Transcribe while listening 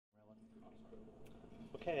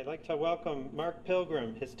Okay, I'd like to welcome Mark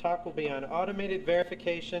Pilgrim. His talk will be on automated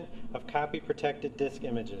verification of copy-protected disk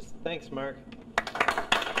images. Thanks, Mark.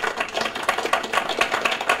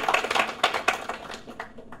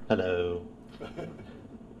 Hello.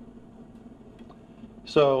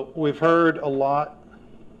 So we've heard a lot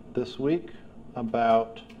this week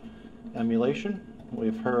about emulation.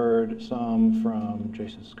 We've heard some from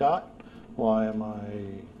Jason Scott. Why am I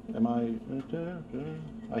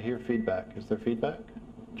hear feedback. Is there feedback?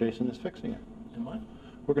 Jason is fixing it. Am I?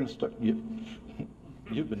 We're going to start.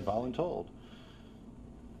 You've been voluntold.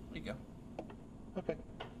 There you go. Okay.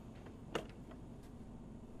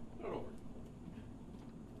 Start over.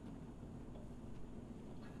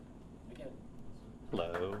 Again.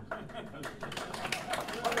 Hello.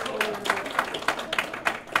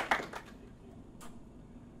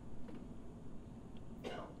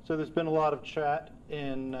 So there's been a lot of chat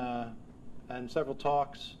and several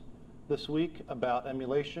talks this week about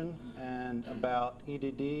emulation and about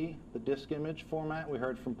EDD, the disk image format. We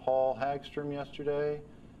heard from Paul Hagstrom yesterday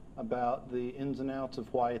about the ins and outs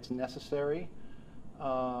of why it's necessary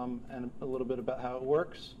and a little bit about how it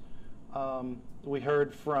works. We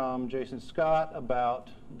heard from Jason Scott about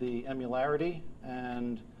the emularity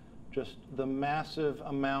and just the massive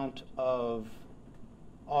amount of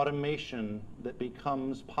automation that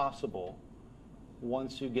becomes possible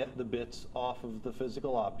once you get the bits off of the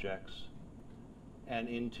physical objects and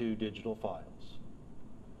into digital files.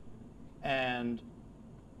 And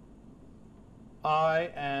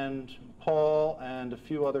I and Paul and a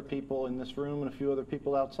few other people in this room and a few other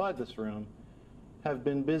people outside this room have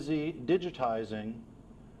been busy digitizing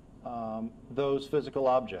those physical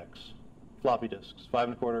objects, floppy disks,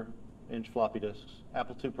 5¼ inch floppy disks,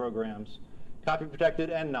 Apple II programs, copy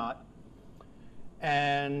protected and not.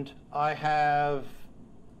 And I have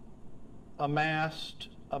amassed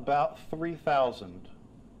about 3,000,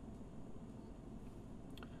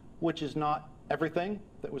 which is not everything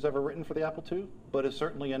that was ever written for the Apple II, but is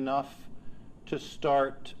certainly enough to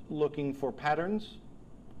start looking for patterns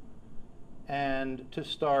and to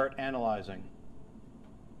start analyzing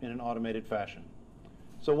in an automated fashion.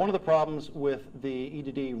 So one of the problems with the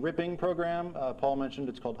EDD ripping program, Paul mentioned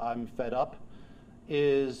it's called I'm Fed Up,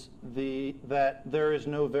 is that there is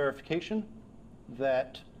no verification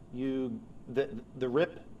that the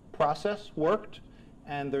RIP process worked,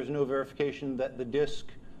 and there's no verification that the disk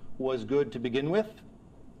was good to begin with.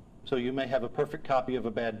 So you may have a perfect copy of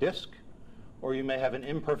a bad disk, or you may have an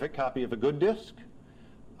imperfect copy of a good disk.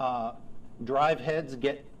 Drive heads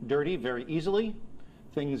get dirty very easily.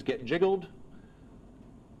 Things get jiggled.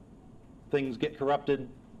 Things get corrupted,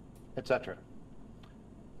 etc.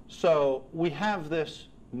 So we have this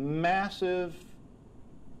massive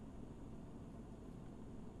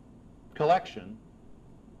collection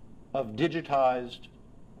of digitized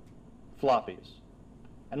floppies,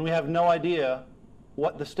 and we have no idea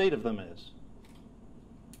what the state of them is.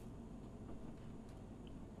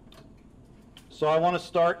 So I want to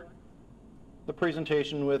start the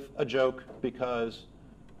presentation with a joke because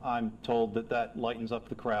I'm told that that lightens up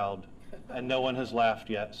the crowd, and no one has laughed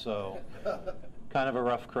yet, so kind of a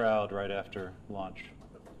rough crowd right after lunch.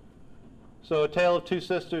 So a tale of two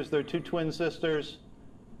sisters. They're two twin sisters,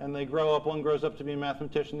 and they grow up. One grows up to be a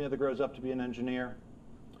mathematician, the other grows up to be an engineer.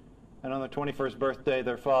 And on their 21st birthday,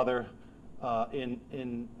 their father,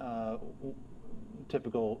 in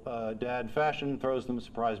typical dad fashion, throws them a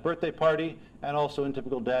surprise birthday party, and also in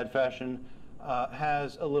typical dad fashion,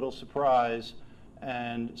 has a little surprise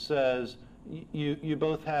and says, you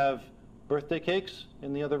both have birthday cakes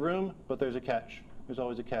in the other room, but there's a catch. There's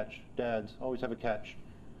always a catch. Dads always have a catch.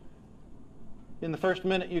 In the first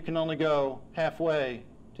minute, you can only go halfway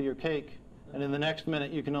to your cake, and in the next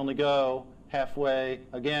minute, you can only go halfway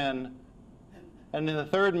again. And in the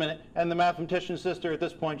third minute, and the mathematician sister at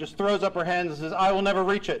this point just throws up her hands and says, I will never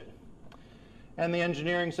reach it. And the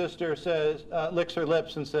engineering sister says, licks her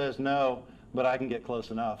lips and says, no, but I can get close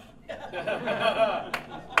enough.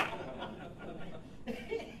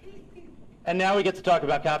 And now we get to talk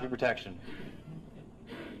about copy protection.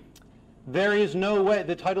 There is no way,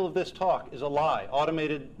 the title of this talk is a lie,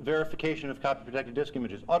 automated verification of copy protected disk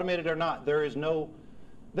images. Automated or not, there is no,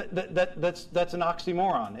 that's an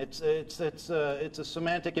oxymoron. It's a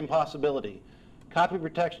semantic impossibility. Copy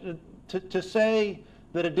protection, to say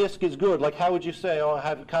that a disk is good, like how would you say, oh, I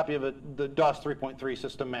have a copy of the DOS 3.3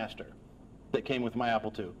 System Master that came with my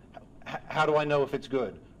Apple II. How do I know if it's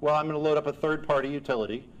good? Well, I'm going to load up a third-party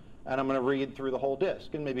utility, and I'm going to read through the whole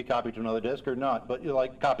disk and maybe copy to another disk or not, but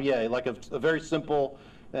like copy A, like a very simple,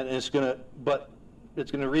 and it's going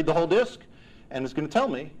to read the whole disk, and it's going to tell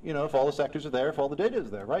me, if all the sectors are there, if all the data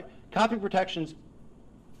is there, right? Copy protection's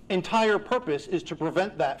entire purpose is to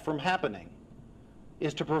prevent that from happening,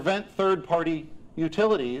 is to prevent third-party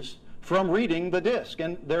utilities from reading the disk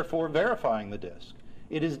and therefore verifying the disk.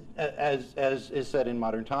 It is, as is said in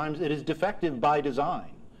modern times, it is defective by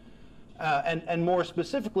design. And more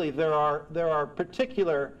specifically, there are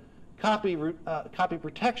particular copy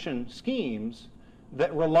protection schemes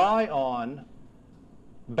that rely on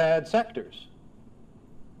bad sectors.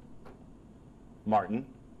 Martin.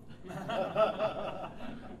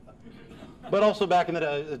 But also back in the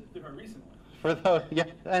day. Recently. Yeah,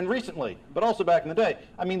 and recently, but also back in the day.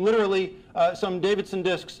 I mean, literally, some Davidson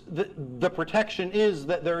disks, the protection is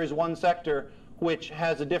that there is one sector which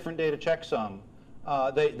has a different data checksum.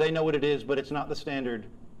 They know what it is, but it's not the standard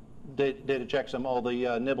data checksum. All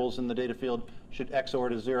the nibbles in the data field should XOR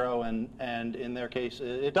to 0, and in their case,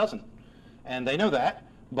 it doesn't. And they know that,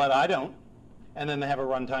 but I don't. And then they have a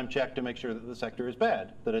runtime check to make sure that the sector is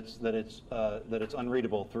bad, that it's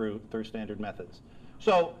unreadable through standard methods.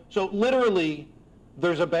 So literally,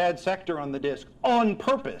 there's a bad sector on the disk on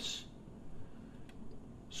purpose.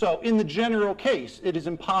 So in the general case, it is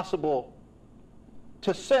impossible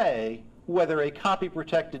to say whether a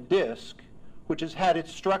copy-protected disk, which has had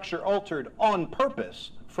its structure altered on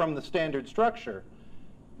purpose from the standard structure,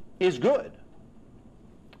 is good.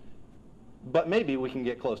 But maybe we can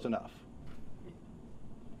get close enough.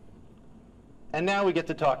 And now we get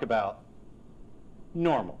to talk about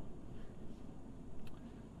normal.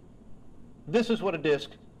 This is what a disk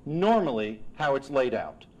normally, how it's laid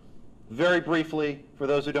out. Very briefly, for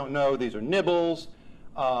those who don't know, these are nibbles.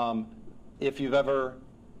 If you've ever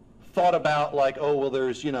thought about, like, oh, well,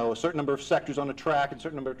 there's, you know, a certain number of sectors on a track and a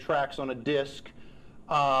certain number of tracks on a disk,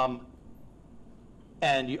 and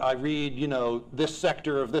I read, you know, this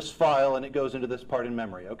sector of this file, and it goes into this part in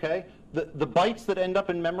memory, okay? The bytes that end up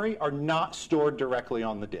in memory are not stored directly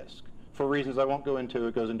on the disk. For reasons I won't go into,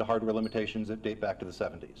 it goes into hardware limitations that date back to the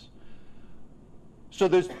 70s. So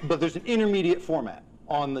there's an intermediate format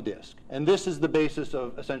on the disk, and this is the basis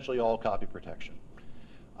of essentially all copy protection.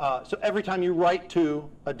 So every time you write to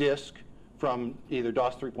a disk from either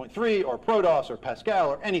DOS 3.3 or ProDOS or Pascal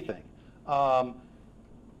or anything,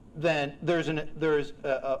 then there's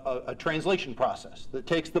a translation process that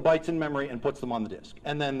takes the bytes in memory and puts them on the disk.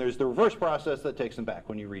 And then there's the reverse process that takes them back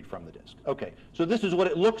when you read from the disk. Okay, so this is what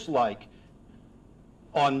it looks like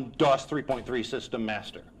on DOS 3.3 System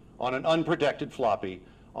Master, on an unprotected floppy,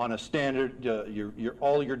 on a standard,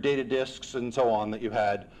 all your data disks and so on that you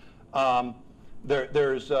had.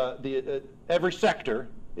 Every sector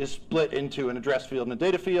is split into an address field and a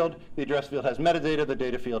data field. The address field has metadata. The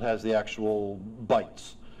data field has the actual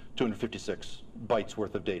bytes, 256 bytes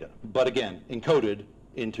worth of data, but again, encoded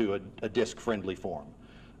into a disk-friendly form.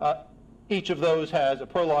 Each of those has a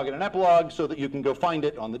prologue and an epilogue so that you can go find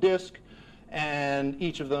it on the disk, and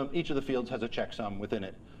each of the fields has a checksum within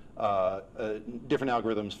it. Different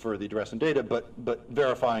algorithms for the address and data, but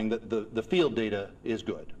verifying that the field data is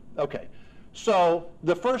good. Okay, so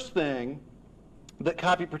the first thing that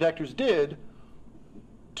copy protectors did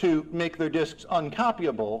to make their disks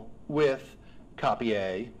uncopyable with copy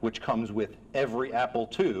A, which comes with every Apple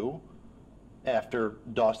II after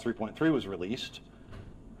DOS 3.3 was released,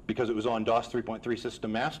 because it was on DOS 3.3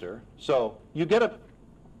 System Master. So you get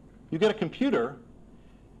a computer,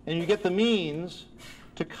 and you get the means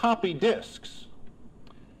to copy disks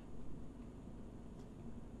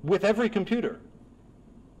with every computer.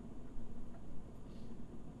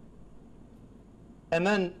 And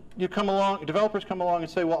then developers come along and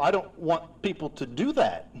say, well, I don't want people to do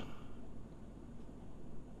that.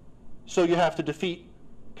 So you have to defeat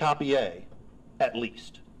copy A, at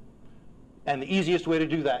least. And the easiest way to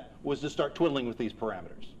do that was to start twiddling with these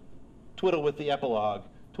parameters. Twiddle with the epilogue,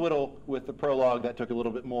 twiddle with the prologue. That took a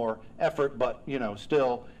little bit more effort, but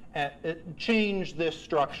still change this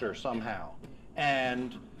structure somehow.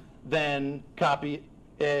 And then copy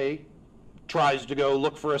A tries to go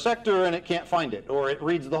look for a sector and it can't find it, or it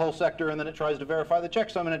reads the whole sector and then it tries to verify the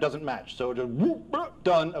checksum and it doesn't match. So just whoop,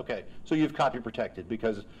 done. Okay, so you've copy protected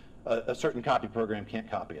because a certain copy program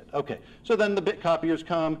can't copy it. Okay, so then the bit copiers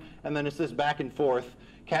come, and then it's this back and forth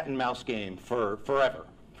cat and mouse game for forever.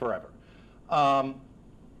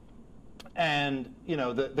 And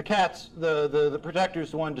the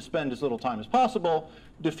protectors wanted to spend as little time as possible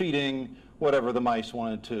defeating whatever the mice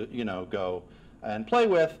wanted to go and play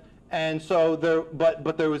with. And so there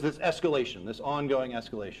was this escalation, this ongoing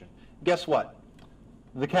escalation. Guess what?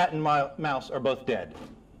 The cat and mouse are both dead.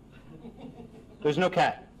 There's no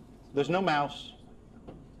cat. There's no mouse.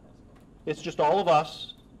 It's just all of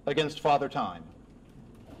us against Father Time.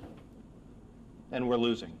 And we're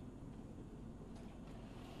losing.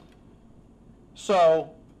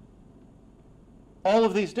 So all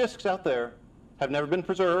of these disks out there have never been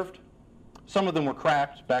preserved. Some of them were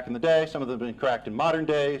cracked back in the day. Some of them have been cracked in modern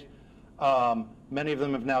days. Many of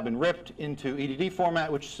them have now been ripped into EDD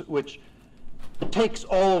format, which takes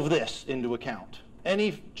all of this into account.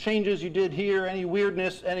 Any changes you did here, any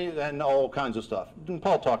weirdness, and all kinds of stuff. And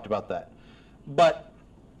Paul talked about that. But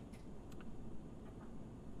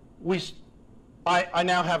I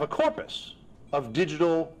now have a corpus of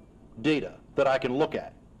digital data that I can look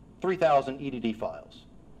at, 3,000 EDD files.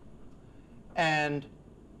 And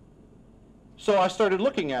so I started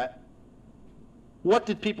looking at what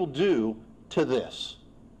did people do to this,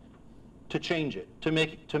 to change it, to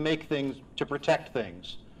make things, to protect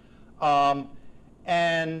things.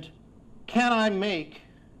 And can I make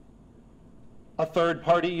a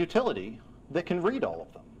third-party utility that can read all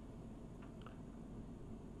of them?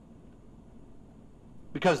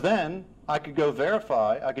 Because then I could go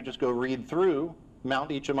verify, I could just go read through,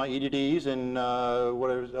 mount each of my EDDs in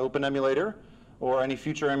whatever, Open Emulator or any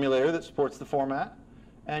future emulator that supports the format,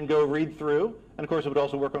 and go read through. And of course, it would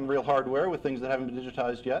also work on real hardware with things that haven't been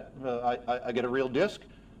digitized yet. I get a real disk.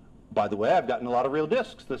 By the way, I've gotten a lot of real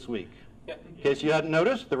disks this week. Yeah. In case you hadn't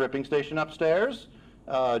noticed, the ripping station upstairs,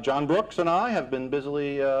 John Brooks and I have been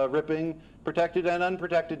busily ripping protected and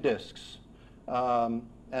unprotected disks. And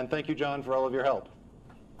thank you, John, for all of your help.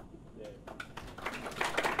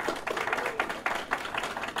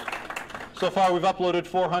 So far, we've uploaded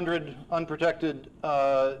 400 unprotected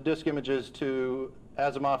disk images to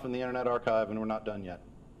Asimov in the Internet Archive, and we're not done yet.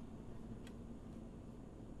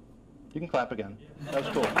 You can clap again. That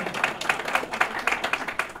was cool.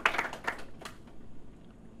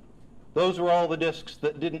 Those were all the disks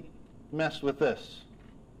that didn't mess with this.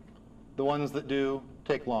 The ones that do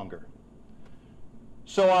take longer.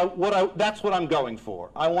 So that's what I'm going for.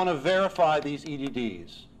 I want to verify these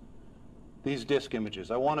EDDs, these disk images.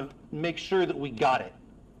 I want to make sure that we got it,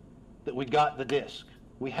 that we got the disk.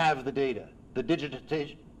 We have the data. The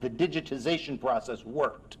digitization process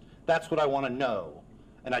worked. That's what I want to know,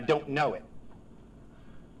 and I don't know it.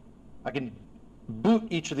 I can boot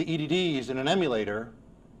each of the EDDs in an emulator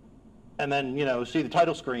and then, see the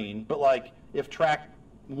title screen, but like if track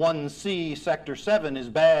 1C sector 7 is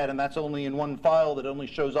bad and that's only in one file that only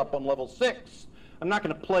shows up on level 6, I'm not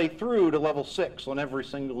going to play through to level 6 on every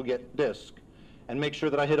single disk and make sure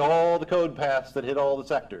that I hit all the code paths that hit all the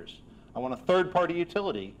sectors. I want a third-party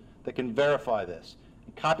utility that can verify this.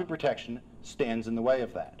 And copy protection stands in the way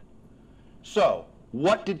of that. So,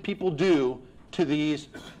 what did people do to these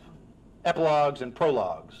epilogues and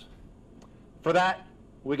prologues? For that,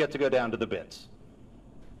 we get to go down to the bits.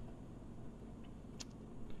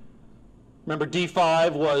 Remember,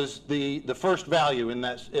 D5 was the first value in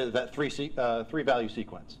that three-value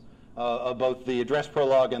sequence of both the address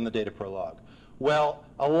prologue and the data prologue. Well,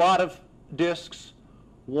 a lot of disks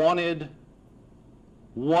wanted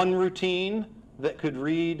one routine that could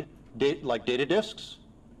read like data disks,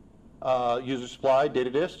 user-supplied data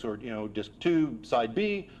disks, or disk 2, side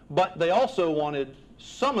B, but they also wanted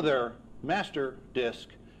some of their master disk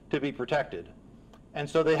to be protected. And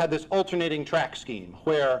so they had this alternating track scheme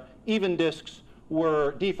where even disks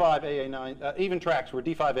were D5 AA9, even tracks were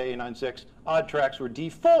D5 AA96, odd tracks were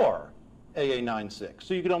D4 AA96.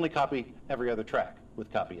 So you could only copy every other track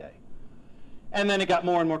with copy A. And then it got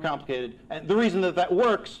more and more complicated. And the reason that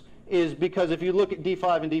works is because if you look at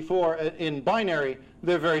D5 and D4 in binary,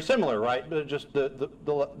 they're very similar, right? But just the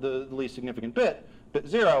least significant bit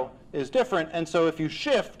 0, is different. And so if you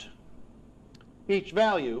shift each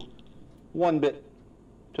value one bit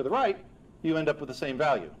to the right, you end up with the same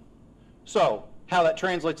value. So how that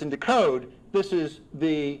translates into code, this is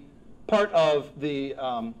the part of the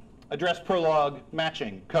address prologue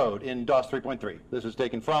matching code in DOS 3.3. This is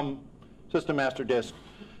taken from system master disk.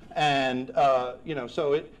 And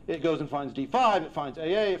so it goes and finds D5, it finds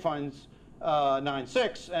AA, it finds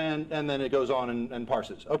 9.6, and then it goes on and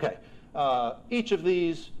parses. Okay. Each of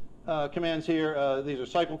these commands here, these are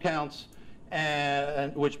cycle counts,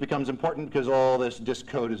 and which becomes important because all this disk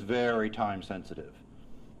code is very time sensitive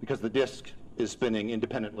because the disk is spinning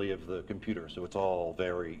independently of the computer. So it's all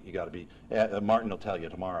very, you got to be, Martin will tell you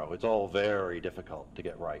tomorrow, it's all very difficult to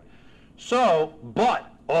get right. So,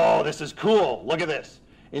 but, oh, this is cool. Look at this.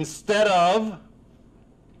 Instead of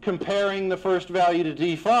comparing the first value to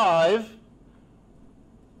D5,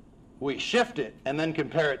 we shift it and then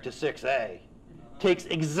compare it to 6A. Takes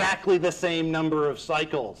exactly the same number of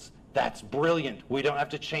cycles. That's brilliant. We don't have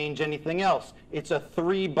to change anything else. It's a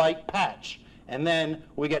 3-byte patch. And then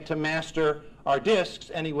we get to master our disks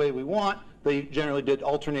any way we want. They generally did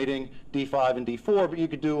alternating D5 and D4, but you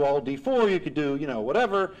could do all D4, you could do,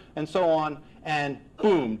 whatever, and so on, and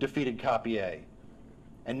boom, defeated copy A.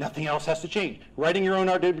 and nothing else has to change. Writing your own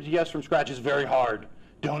RWTS from scratch is very hard.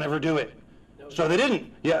 Don't ever do it. So they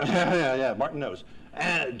didn't. Yeah, yeah, Martin knows.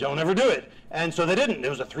 And don't ever do it. And so they didn't. It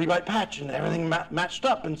was a 3-byte patch, and everything matched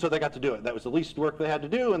up, and so they got to do it. That was the least work they had to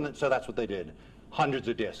do, and so that's what they did. Hundreds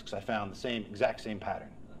of disks. I found the exact same pattern.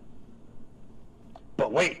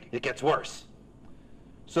 But wait, it gets worse.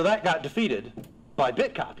 So that got defeated by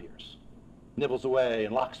bit copiers, Nibbles Away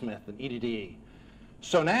and Locksmith and EDD.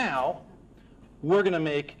 So now we're going to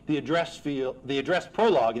make the address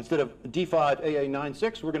prologue, instead of D5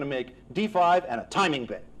 AA96, we're going to make D5 and a timing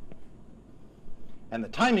bit. And the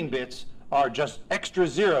timing bits are just extra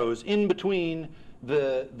zeros in between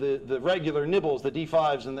the regular nibbles, the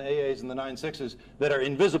D5s and the AAs and the 96s, that are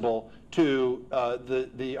invisible to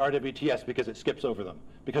the RWTS because it skips over them.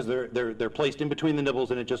 Because they're placed in between the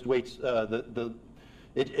nibbles, and it just waits,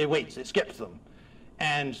 it waits, it skips them.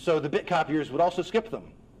 And so the bit copiers would also skip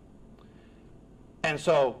them. And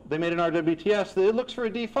so they made an RWTS that it looks for a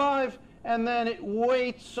D5, and then it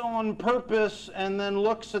waits on purpose, and then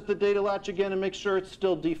looks at the data latch again and makes sure it's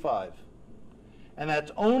still D5. And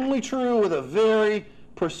that's only true with a very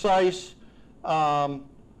precise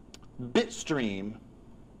bit stream.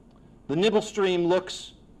 The nibble stream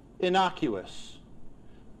looks innocuous,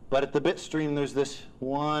 but at the bit stream there's this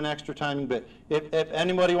one extra timing bit. If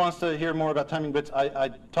anybody wants to hear more about timing bits,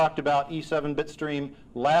 I talked about E7 bit stream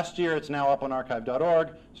last year. It's now up on archive.org.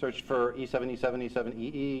 Search for E7, E7, E7,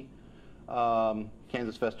 EE,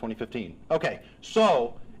 Kansasfest 2015. Okay,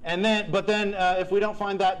 so, but then if we don't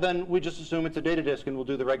find that, then we just assume it's a data disk and we'll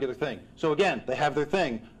do the regular thing. So again, they have their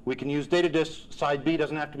thing. We can use data disk. Side B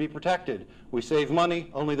doesn't have to be protected. We save money.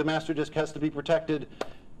 Only the master disk has to be protected.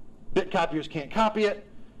 Bit copiers can't copy it.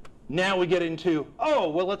 Now we get into, oh,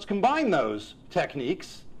 well, let's combine those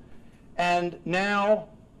techniques. And now,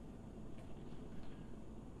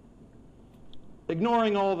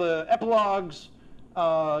 ignoring all the epilogues,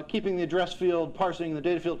 keeping the address field parsing, the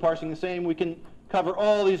data field parsing the same, we can cover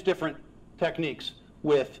all these different techniques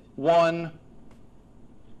with one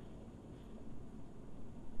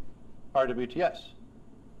RWTS.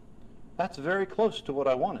 That's very close to what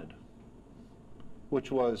I wanted, which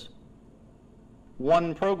was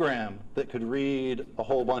one program that could read a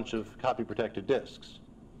whole bunch of copy-protected disks.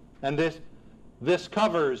 And this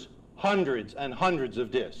covers hundreds and hundreds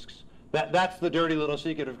of disks. That's the dirty little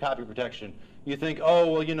secret of copy protection. You think,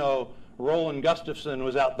 oh, well, you know, Roland Gustafson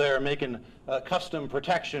was out there making a custom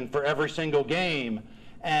protection for every single game,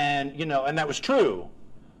 and and that was true.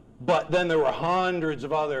 But then there were hundreds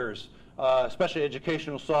of others, especially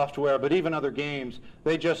educational software, but even other games.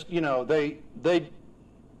 They just, they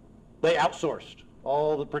outsourced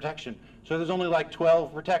all the protection. So there's only like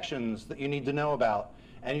 12 protections that you need to know about,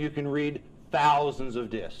 and you can read thousands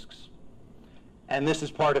of disks. And this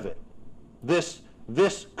is part of it. This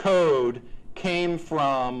code came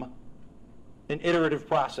from an iterative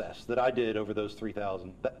process that I did over those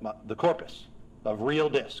 3,000, the corpus of real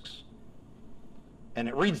disks. And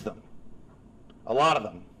it reads them, a lot of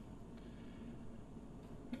them.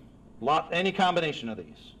 Any combination of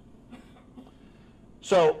these.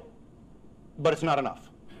 So, but it's not enough.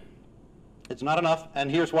 It's not enough,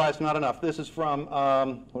 and here's why it's not enough. This is from,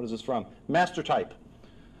 what is this from? Master Type.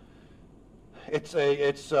 It's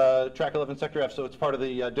track 11 sector F, so it's part of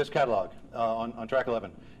the disk catalog on track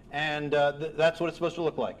 11. And that's what it's supposed to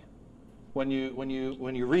look like. When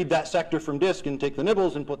you read that sector from disk and take the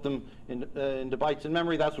nibbles and put them into bytes in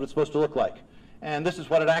memory, that's what it's supposed to look like. And this is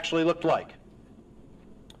what it actually looked like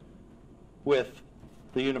with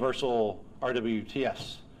the universal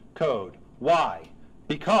RWTS code. Why?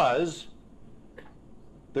 Because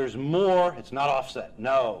there's more. It's not offset.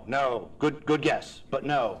 No. Good guess, but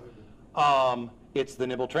no. It's the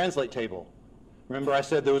nibble translate table. Remember I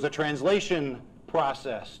said there was a translation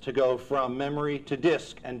process to go from memory to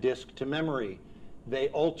disk and disk to memory. They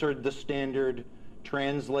altered the standard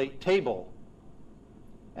translate table.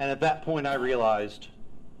 And at that point I realized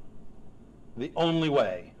the only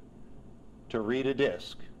way to read a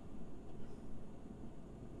disk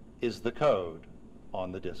is the code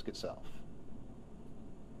on the disk itself.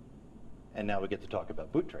 And now we get to talk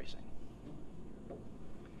about boot tracing.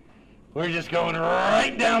 We're just going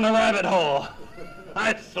right down the rabbit hole.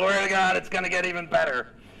 I swear to God, it's going to get even better.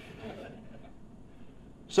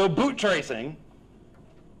 So boot tracing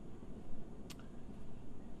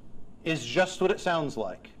is just what it sounds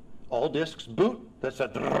like. All disks boot, that's a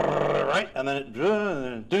right, and then it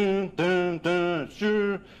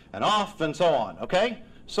and off and so on, okay?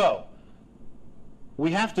 So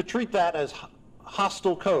we have to treat that as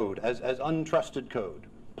hostile code, as untrusted code,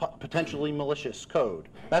 potentially malicious code.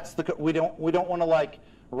 That's the we don't want to like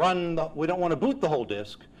we don't want to boot the whole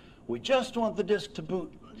disk. We just want the disk to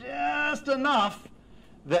boot just enough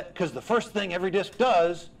that, because the first thing every disk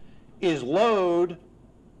does is load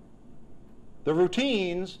the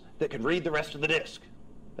routines that can read the rest of the disk.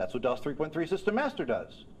 That's what DOS 3.3 System Master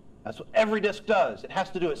does. That's what every disk does. It has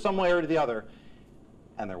to do it some way or the other.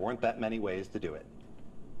 And there weren't that many ways to do it.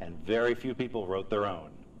 And very few people wrote their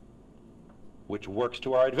own, which works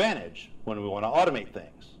to our advantage when we want to automate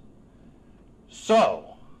things.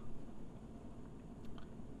 So,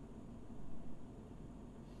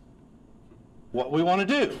 what we want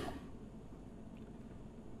to do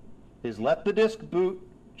is let the disk boot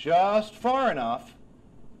just far enough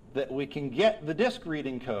that we can get the disk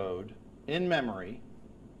reading code in memory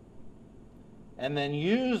and then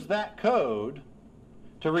use that code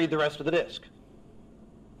to read the rest of the disk.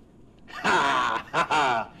 Ha ha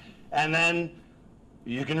ha! And then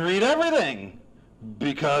you can read everything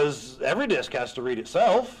because every disk has to read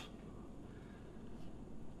itself.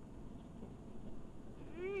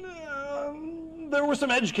 There were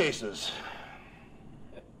some edge cases.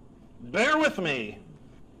 Bear with me.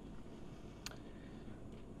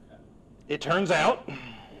 It turns out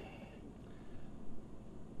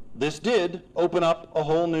this did open up a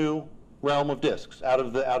whole new realm of disks. Out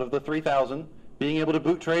of the 3,000, being able to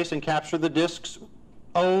boot trace and capture the disk's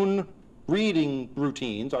own reading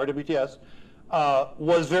routines, RWTS,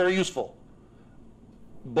 was very useful,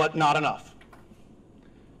 but not enough.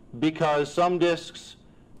 Because some disks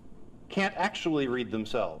can't actually read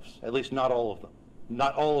themselves, at least not all of them,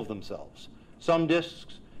 not all of themselves. Some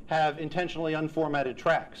disks have intentionally unformatted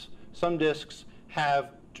tracks. Some disks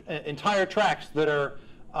have entire tracks that are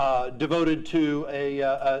devoted to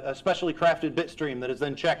a specially crafted bit stream that is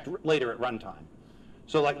then checked later at runtime.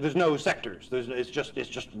 So like there's no sectors. It's just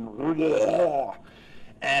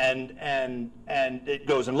and it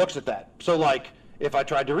goes and looks at that. So like if I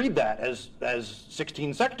tried to read that as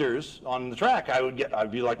 16 sectors on the track,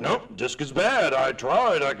 I'd be like, nope, disk is bad. I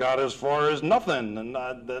tried. I got as far as nothing, and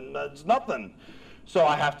then that's nothing. So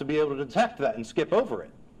I have to be able to detect that and skip over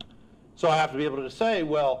it. So I have to be able to say,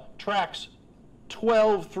 well, tracks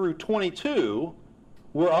 12 through 22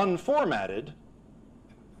 were unformatted,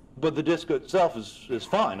 but the disk itself is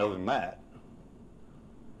fine other than that.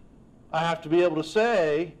 I have to be able to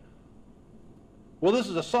say, well, this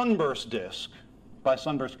is a Sunburst disk by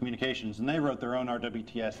Sunburst Communications, and they wrote their own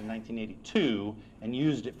RWTS in 1982 and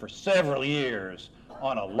used it for several years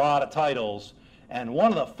on a lot of titles. And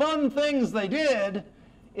one of the fun things they did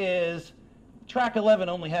is track 11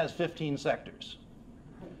 only has 15 sectors.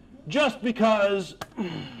 Just because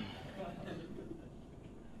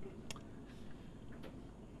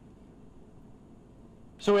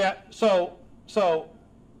so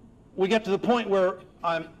we get to the point where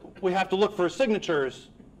we have to look for signatures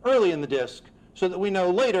early in the disk so that we know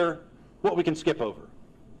later what we can skip over.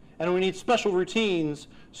 And we need special routines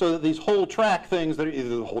so that these whole track things, that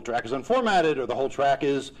either the whole track is unformatted or the whole track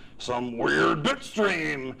is some weird bit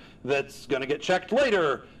stream that's going to get checked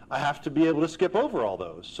later, I have to be able to skip over all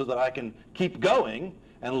those so that I can keep going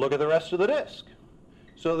and look at the rest of the disk.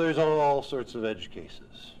 So there's all sorts of edge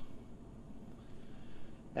cases.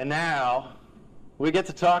 And now we get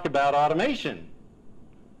to talk about automation,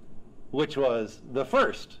 which was the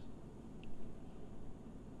first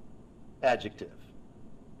adjective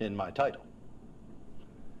in my title.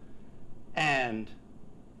 And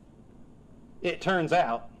it turns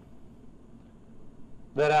out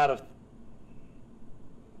that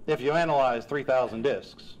if you analyze 3,000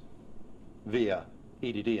 disks via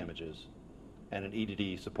EDD images and an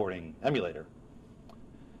EDD supporting emulator,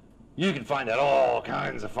 you can find out all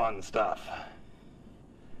kinds of fun stuff.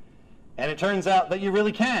 And it turns out that you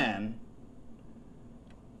really can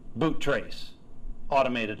boot trace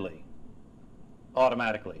automatically,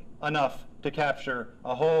 enough to capture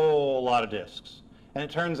a whole lot of disks. And it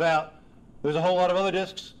turns out there's a whole lot of other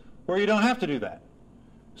disks where you don't have to do that.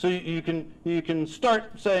 So you can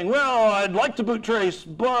start saying, well, I'd like to boot trace,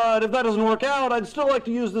 but if that doesn't work out, I'd still like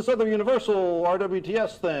to use this other universal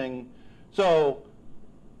RWTS thing. So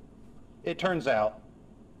it turns out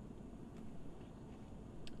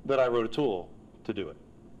that I wrote a tool to do it.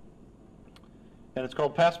 And it's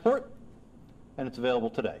called Passport, and it's available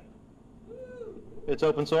today. It's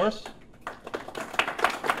open source.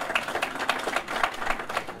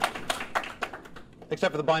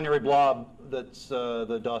 Except for the binary blob that's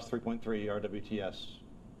the DOS 3.3 RWTS,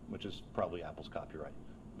 which is probably Apple's copyright.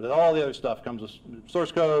 But all the other stuff comes with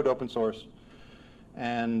source code, open source,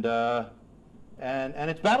 and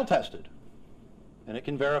it's battle tested. And it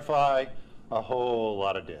can verify a whole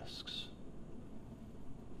lot of disks.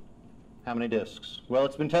 How many disks? Well,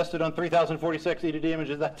 it's been tested on 3,046 EDD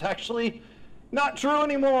images. That's actually not true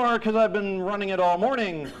anymore because I've been running it all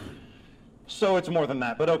morning. So it's more than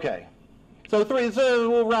that, but okay. So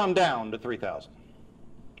we'll round down to 3,000.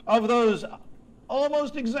 Of those,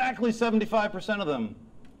 almost exactly 75% of them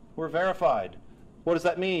were verified. What does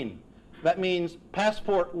that mean? That means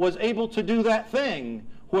Passport was able to do that thing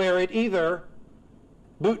where it either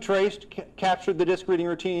boot traced, captured the disk reading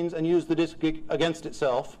routines, and used the disk against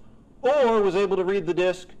itself, or was able to read the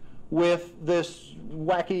disk with this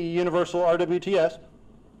wacky universal RWTS,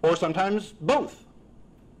 or sometimes both.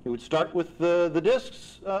 It would start with the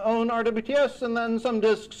disk's own RWTS, and then some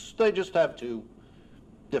disks, they just have two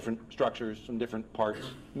different structures, some different parts.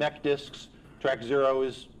 Mech disks, track 0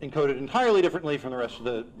 is encoded entirely differently from the rest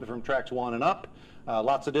of from tracks 1 and up.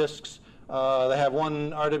 Lots of disks. They have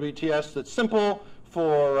one RWTS that's simple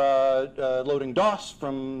for loading DOS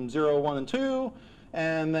from 0, 1, and 2,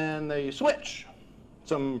 and then they switch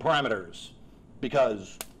some parameters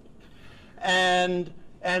because, and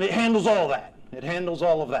it handles all that. It handles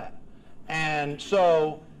all of that. And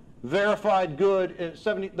so verified good,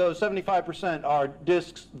 those 75% are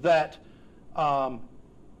disks that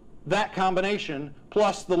that combination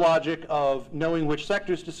plus the logic of knowing which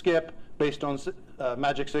sectors to skip based on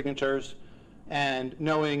magic signatures and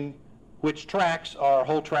knowing which tracks are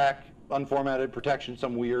whole track, unformatted protection,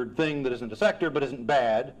 some weird thing that isn't a sector but isn't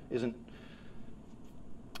bad,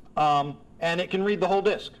 and it can read the whole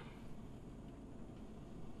disk.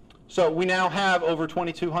 So we now have over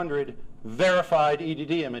 2,200 verified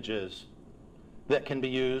EDD images that can be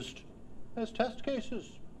used as test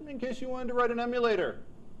cases in case you wanted to write an emulator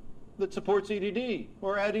that supports EDD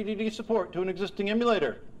or add EDD support to an existing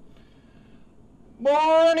emulator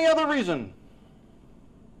or any other reason.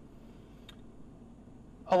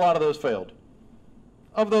 A lot of those failed.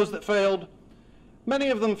 Of those that failed, many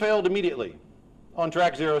of them failed immediately on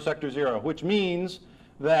track 0, sector 0, which means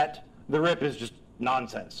that the RIP is just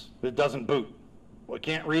nonsense. It doesn't boot. We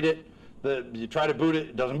can't read it. You try to boot it,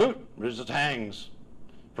 it doesn't boot. It just hangs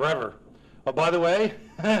forever. Oh, by the way,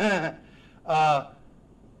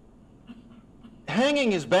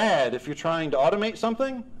 hanging is bad if you're trying to automate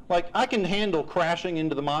something. Like, I can handle crashing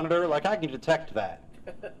into the monitor. Like, I can detect that.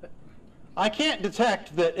 I can't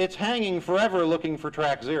detect that it's hanging forever looking for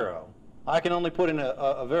track 0. I can only put in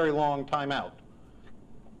a very long timeout.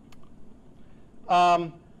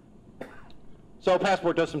 So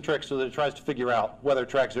Passport does some tricks so that it tries to figure out whether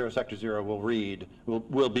track 0, sector 0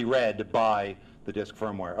 will be read by the disk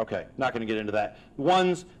firmware. Okay, not going to get into that.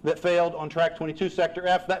 Ones that failed on track 22, sector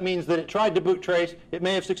F, that means that it tried to boot trace. It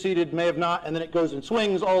may have succeeded, may have not, and then it goes and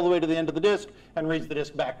swings all the way to the end of the disk and reads the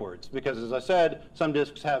disk backwards. Because as I said, some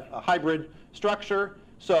disks have a hybrid structure,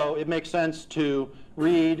 so it makes sense to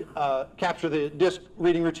read, capture the disk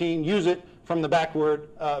reading routine, use it from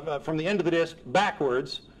the from the end of the disk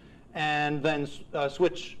backwards, and then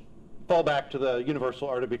fall back to the universal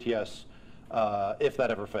RWTS if that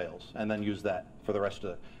ever fails, and then use that for the rest of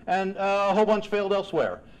it. And a whole bunch failed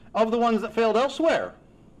elsewhere. Of the ones that failed elsewhere,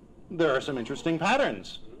 there are some interesting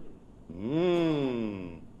patterns.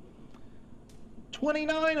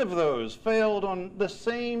 29 of those failed on the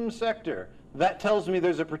same sector. That tells me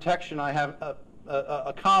there's a protection I have,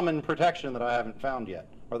 a common protection that I haven't found yet,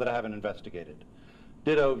 or that I haven't investigated.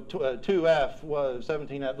 Ditto 2F was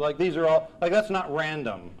 17F. Like, these are all, like, that's not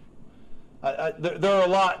random. There are a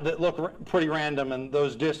lot that look pretty random, and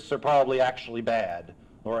those disks are probably actually bad,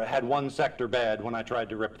 or had one sector bad when I tried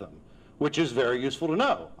to rip them, which is very useful to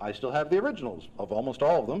know. I still have the originals of almost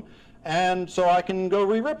all of them, and so I can go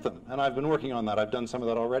re-rip them, and I've been working on that. I've done some of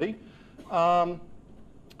that already. Of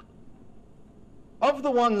the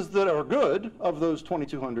ones that are good, of those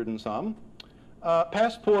 2,200 and some,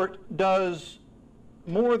 Passport does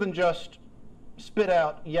more than just spit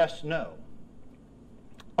out yes, no.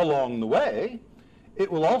 Along the way,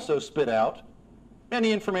 it will also spit out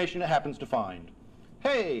any information it happens to find.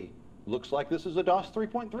 Hey, looks like this is a DOS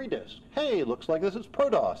 3.3 disk. Hey, looks like this is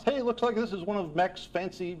ProDOS. Hey, looks like this is one of Mech's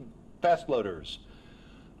fancy fast loaders.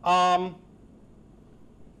 Hey,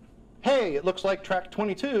 it looks like track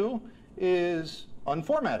 22 is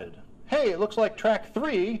unformatted. Hey, it looks like track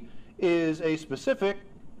 3 is a specific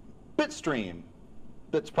bit stream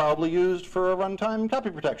that's probably used for a runtime copy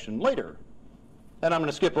protection later. And I'm going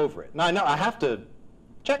to skip over it. Now, I know I have to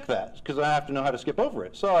check that because I have to know how to skip over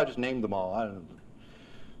it. So I just named them all.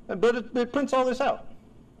 But it prints all this out.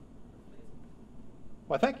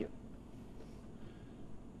 Why, thank you.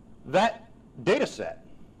 That data set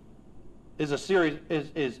is a series,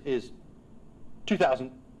 is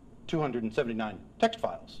 2,279 text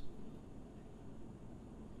files,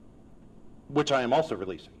 which I am also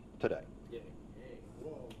releasing today.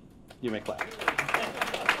 You may clap.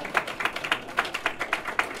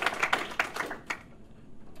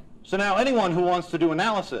 So now anyone who wants to do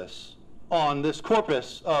analysis on this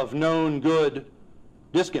corpus of known good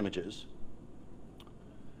disk images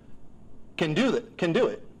can do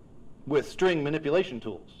it with string manipulation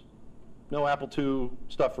tools. No Apple II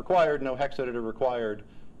stuff required, no hex editor required,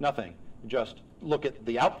 nothing. Just look at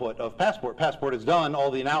the output of Passport. Passport has done all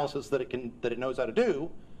the analysis that it knows how to do,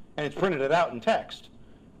 and it's printed it out in text.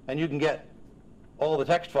 And you can get all the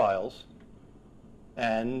text files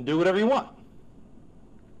and do whatever you want.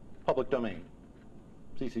 Public domain,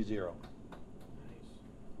 CC0.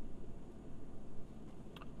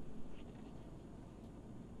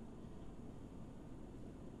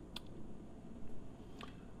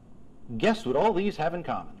 Guess what all these have in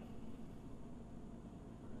common?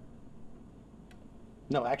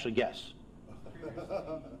 No, actually guess.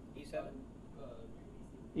 E7?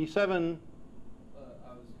 E7, I was going to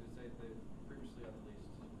say the previously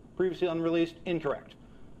unreleased. previously unreleased, incorrect.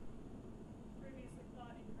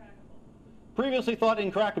 Previously thought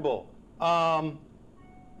Previously incrackable. thought incrackable.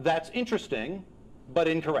 That's interesting, but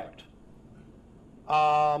incorrect.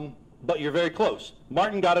 But you're very close.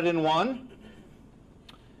 Martin got it in one.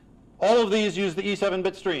 All of these use the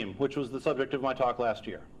E7-bit stream, which was the subject of my talk last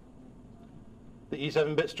year. The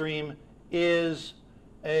E7-bit stream is,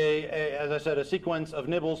 as I said, a sequence of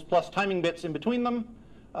nibbles plus timing bits in between them.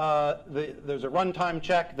 There's a runtime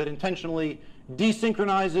check that intentionally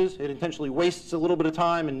desynchronizes. It intentionally wastes a little bit of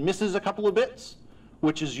time and misses a couple of bits,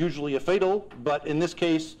 which is usually a fatal. But in this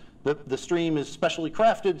case, the stream is specially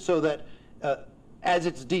crafted so that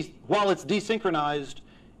while it's desynchronized,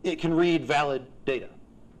 it can read valid data.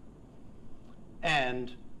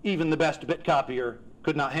 And even the best bit copier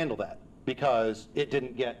could not handle that because it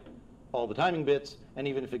didn't get all the timing bits, and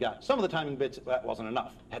even if it got some of the timing bits, that wasn't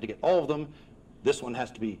enough. It had to get all of them. This one has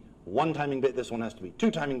to be 1 timing bit, this one has to be 2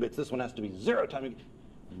 timing bits, this one has to be 0 timing.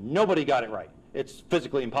 Nobody got it right. It's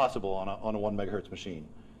physically impossible on a 1 megahertz machine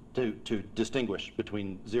to distinguish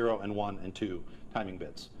between 0 and 1 and 2 timing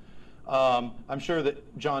bits. I'm sure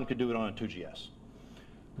that John could do it on a 2GS.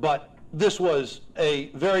 But this was a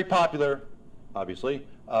very popular, obviously,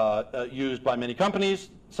 used by many companies.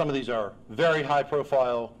 Some of these are very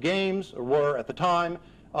high-profile games, or were at the time.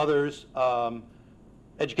 Others,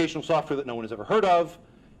 educational software that no one has ever heard of.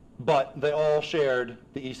 But they all shared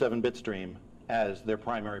the E7-bit stream as their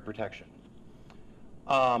primary protection.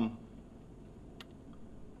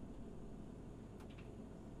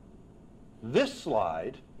 This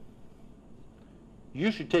slide, you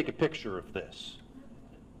should take a picture of this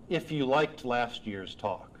if you liked last year's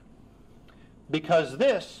talk. Because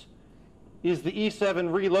this is the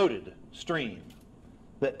E7 Reloaded stream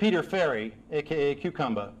that Peter Ferry, aka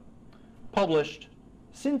Cucumba, published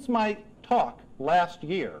since my talk last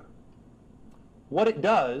year. What it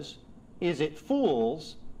does is it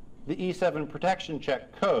fools the E7 protection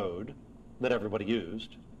check code that everybody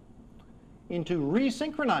used into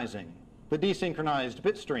resynchronizing the desynchronized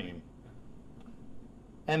bit stream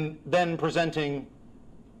and then presenting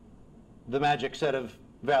the magic set of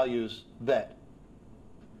values that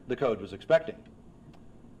the code was expecting.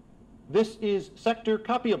 This is sector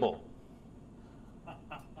copyable.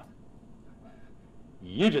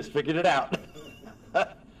 You just figured it out.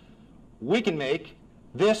 We can make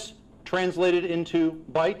this translated into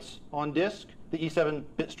bytes on disk. The E7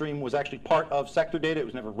 bit stream was actually part of sector data. It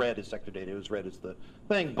was never read as sector data. It was read as the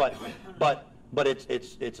thing, but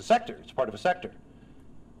it's a sector. It's part of a sector.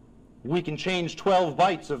 We can change 12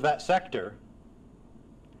 bytes of that sector,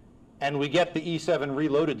 and we get the E7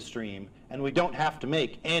 Reloaded stream, and we don't have to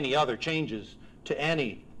make any other changes to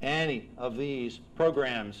any of these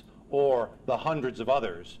programs or the hundreds of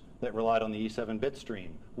others that relied on the E7 bit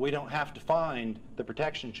stream. We don't have to find the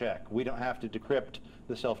protection check. We don't have to decrypt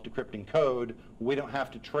the self-decrypting code. We don't have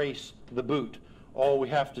to trace the boot. All we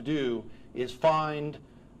have to do is find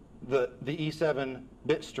the E7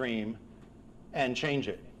 bit stream and change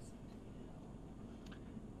it.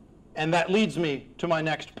 And that leads me to my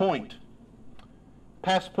next point.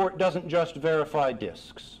 Passport doesn't just verify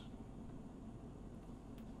disks.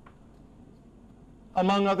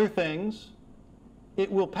 Among other things, it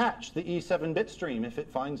will patch the E7 bit stream if it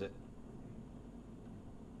finds it.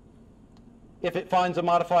 If it finds a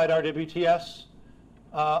modified RWTS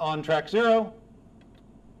on track 0,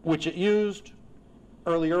 which it used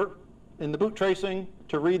earlier in the boot tracing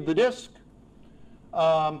to read the disk,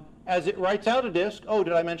 as it writes out a disk, oh,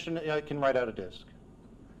 did I mention it can write out a disk?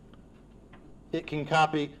 It can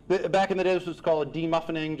copy. Back in the day, this was called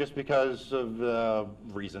demuffining just because of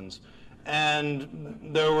reasons. And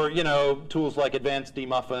there were, tools like advanced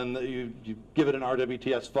demuffin that you give it an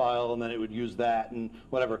RWTS file and then it would use that and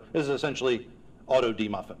whatever. This is essentially auto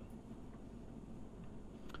demuffin.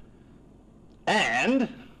 And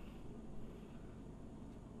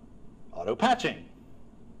auto patching.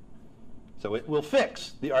 So it will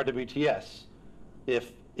fix the RWTS.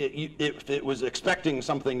 If it was expecting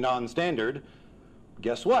something non-standard,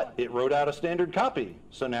 guess what? It wrote out a standard copy.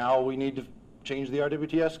 So now we need to change the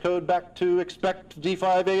RWTS code back to expect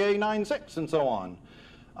D5AA96 and so on.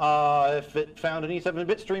 If it found an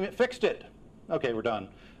E7-bit stream, it fixed it. Okay, we're done.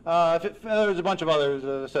 There's a bunch of others.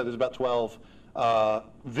 As I said, there's about 12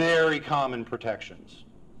 very common protections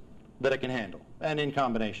that it can handle, and in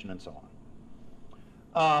combination and so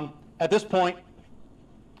on. At this point,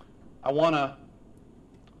 I want to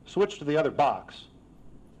switch to the other box.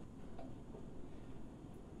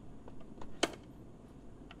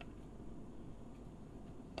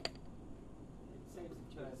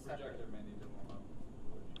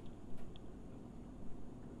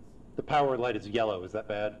 The power light is yellow. Is that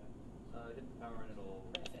bad? Hit the power and it'll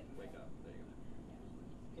wake up. There you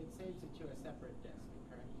go. It saves it to a separate disk,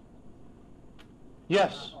 correct?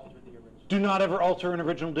 Yes. Not alter the original. Do not ever alter an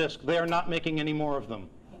original disk. They are not making any more of them.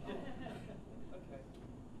 Okay.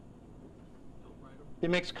 It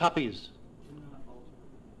makes copies. Do not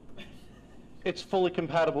alter. It's fully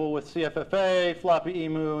compatible with CFFA, floppy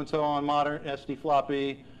emu, and so on, modern SD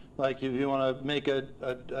floppy. Like if you want to make a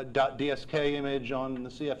 .dsk image on the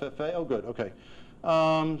CFFA, oh good, okay.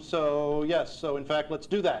 So yes, so in fact, let's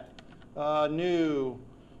do that. New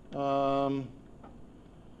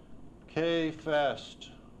Kfest.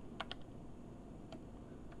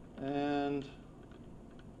 And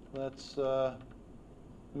let's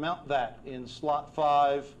mount that in slot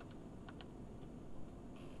 5.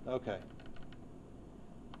 Okay.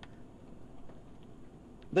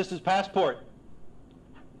 This is Passport.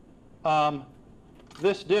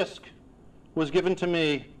 This disk was given to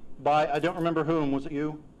me by, I don't remember whom. Was it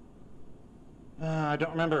you? I don't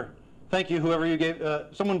remember. Thank you, whoever you gave.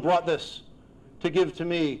 Someone brought this to give to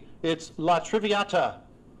me. It's La Triviata.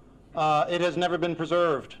 It has never been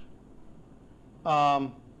preserved. Show us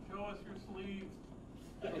your sleeves.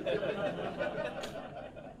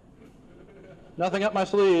 Nothing up my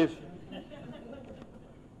sleeve.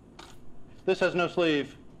 This has no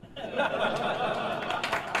sleeve.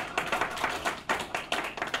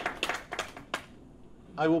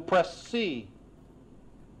 I will press C.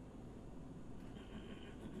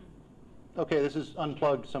 Okay, this is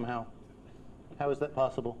unplugged somehow. How is that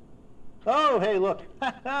possible? Oh, hey, look.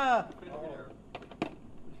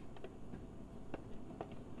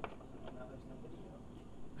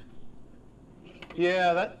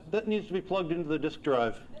 Yeah, that needs to be plugged into the disk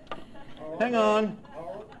drive. Hang on.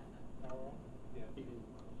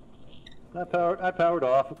 I powered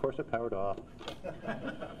off. Of course, I powered off.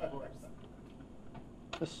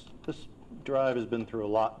 This drive has been through a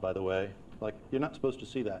lot, by the way. Like, you're not supposed to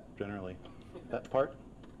see that generally. That part.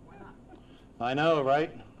 Why not? I know,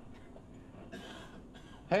 right?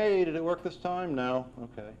 Hey, did it work this time? No.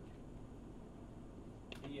 Okay.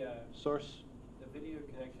 The Source. the video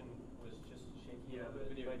connection was just shaky. Yeah, the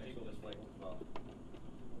video connection just flagged as well.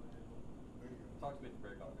 Talk to me at the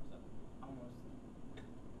break conference then. Almost.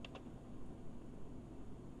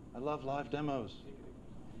 I love live demos.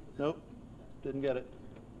 Nope, didn't get it.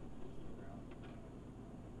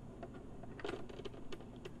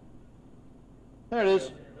 There it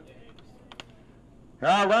is.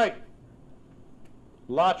 All right.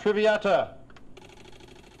 La Triviata.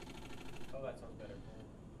 Oh, that sounds better.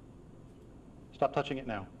 Stop touching it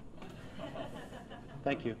now.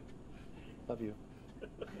 Thank you. Love you.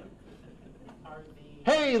 Are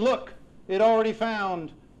the Hey, look! It already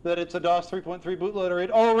found that it's a DOS 3.3 bootloader.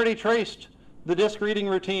 It already traced the disk reading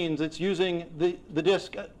routines. It's using the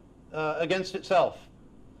disk against itself.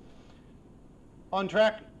 On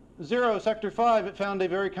track 0, sector 5, it found a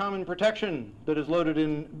very common protection that is loaded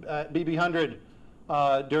in BB100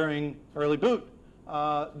 during early boot.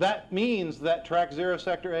 That means that track 0,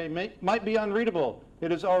 sector A might be unreadable. It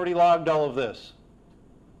has already logged all of this.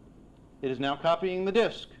 It is now copying the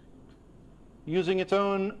disk, using its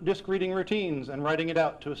own disk reading routines and writing it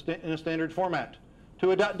out to in a standard format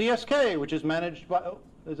to a .dsk, which is managed by, oh,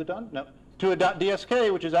 is it done? No. To a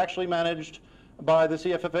 .dsk, which is actually managed by the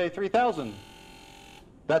CFFA 3000.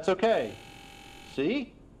 That's okay.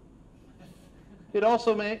 See? It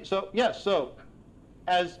also made, so yes, so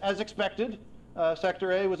as expected,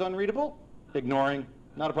 sector A was unreadable, ignoring,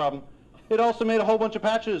 not a problem. It also made a whole bunch of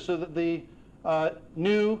patches so that the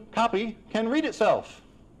new copy can read itself.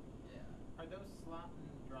 Are those slot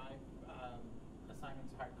and drive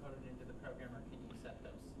assignments hard-coded into the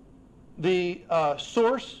The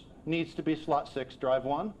source needs to be slot 6, drive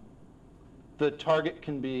 1. The target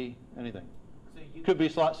can be anything. So you Could be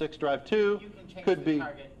slot 6, drive 2. You can change Could the be.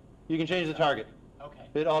 target. You can change the target. Okay.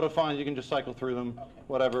 It auto-finds. You can just cycle through them, Okay.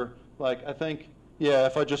 whatever. Like, I think, yeah,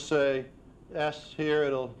 if I just say S here,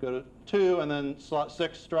 it'll go to 2, and then slot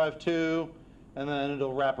 6, drive 2, and then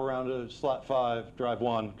it'll wrap around to slot 5, drive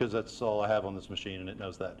 1, because that's all I have on this machine, and it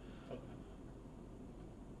knows that.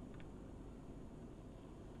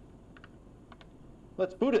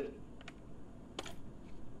 Let's boot it.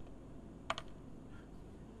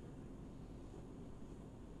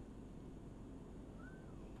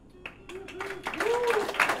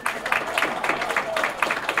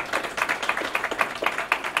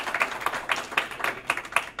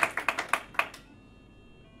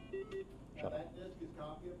 Now, that disk is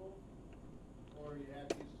copyable, or you have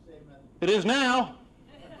to use the same method? It is now.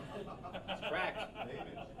 It's cracked.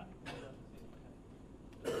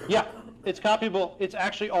 Yeah, it's copyable. It's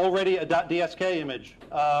actually already a .dsk image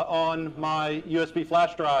on my USB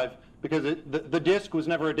flash drive because the disk was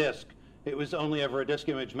never a disk. It was only ever a disk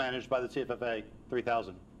image managed by the CFFA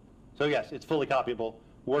 3000. So yes, it's fully copyable,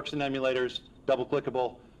 works in emulators,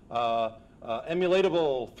 double-clickable,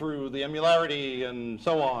 emulatable through the emularity and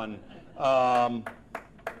so on.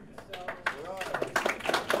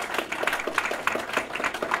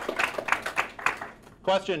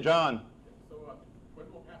 Question, John? So,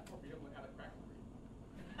 when will Passport be able to add a crack?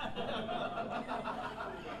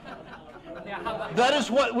 Yeah, how about That is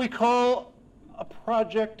what we call a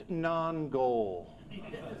project non-goal.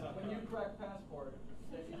 When you crack Passport,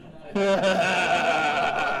 then you can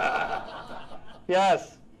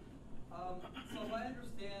Yes. So if I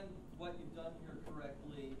understand what you've done here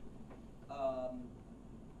correctly,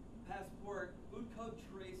 Passport boot code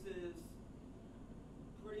traces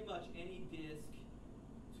pretty much any disk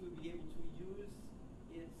to be able to use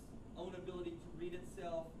its own ability to read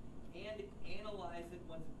itself and analyze it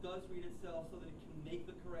once it does read itself so that it can make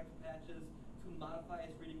the correct patches to modify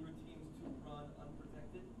its reading routines to run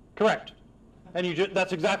unprotected? Correct. And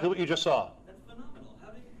that's exactly what you just saw. That's phenomenal. How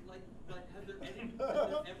do you, has there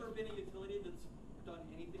ever been a utility that's done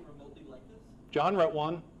anything remotely like this? John wrote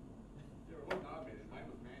one. There was automated, mine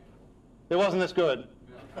was manual. It wasn't this good.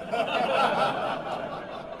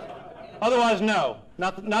 Otherwise, no.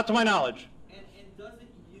 Not to my knowledge. And does it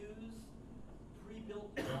use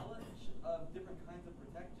pre-built knowledge of different kinds of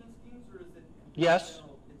protection schemes, or is it? Yes.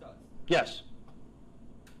 General? It does. Yes.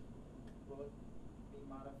 will it be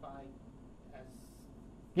modified as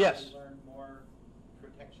Yes. we learn more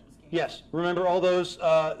protection schemes? Yes. Remember all those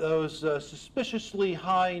suspiciously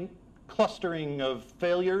high clustering of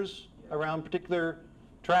failures around particular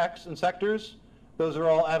tracks and sectors? Those are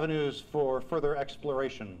all avenues for further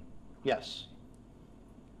exploration. Yes.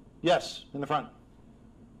 Yes, in the front.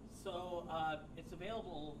 So it's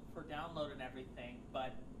available for download and everything,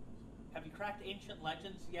 but have you cracked Ancient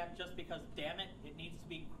Legends yet? Just because, damn it, it needs to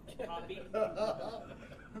be copied?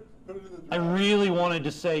 I really wanted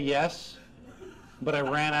to say yes, but I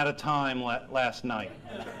ran out of time last night.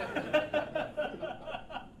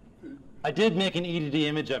 I did make an E2D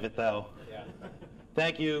image of it, though. Yeah.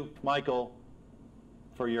 Thank you, Michael,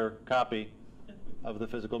 for your copy of the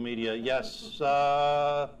physical media. Yes,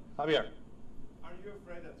 Javier. Aren't you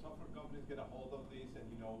afraid that software companies get a hold of these and,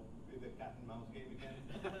 play the cat and mouse game again?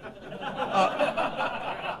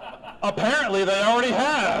 Apparently, they already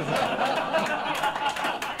have.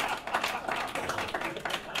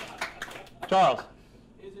 Charles.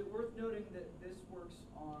 Is it worth noting that this works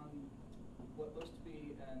on what looks to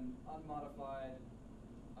be an unmodified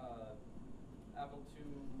Apple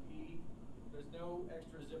IIe? There's no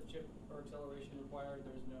extra zip chip or acceleration required.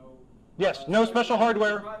 There's no. Yes, no so special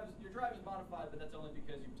hardware. Your drive is modified, but that's only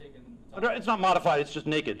because you've taken. It's not modified. It's just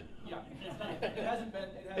naked. Yeah, it hasn't been.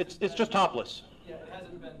 It's just topless. Yeah, it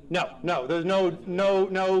hasn't been. No. There's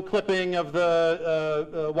no clipping of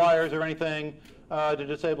the wires or anything to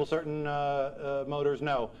disable certain motors.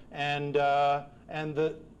 No, and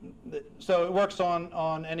so it works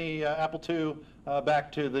on any Apple II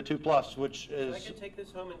back to the 2 Plus, which is. I can take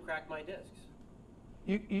this home and crack my discs.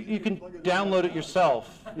 You can download it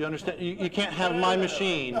yourself. You understand? You can't have my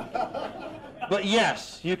machine. But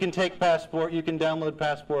yes, you can take Passport. You can download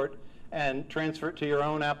Passport and transfer it to your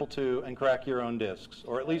own Apple II and crack your own discs,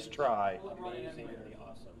 or at least try. Amazingly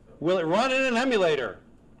awesome. Will it run in an emulator?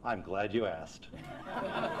 I'm glad you asked.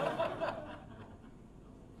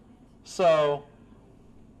 So,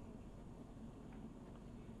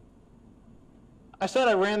 I said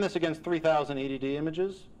I ran this against 3,000 EDD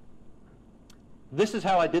images. This is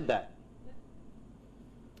how I did that.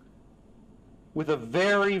 With a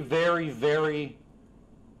very, very, very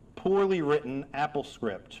poorly written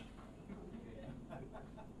AppleScript.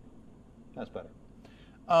 That's better.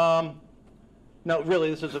 No, really,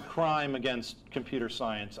 this is a crime against computer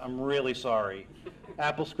science. I'm really sorry.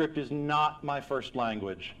 AppleScript is not my first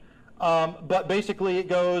language. But basically it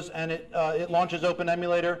goes and it launches Open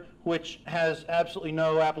Emulator, which has absolutely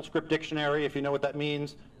no AppleScript dictionary, if you know what that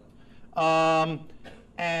means.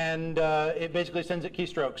 It basically sends it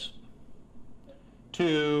keystrokes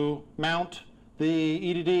to mount the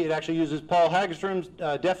EDD. It actually uses Paul Hagstrom's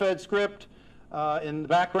defed script in the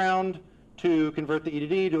background to convert the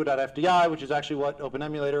EDD to a .fdi, which is actually what Open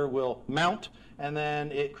Emulator will mount. And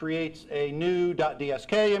then it creates a new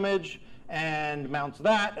 .dsk image and mounts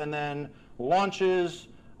that, and then launches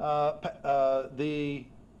the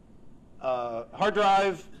hard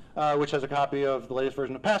drive, which has a copy of the latest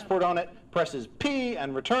version of Passport on it, presses P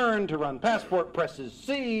and return to run Passport, presses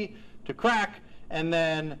C to crack, and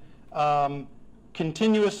then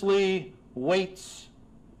continuously waits,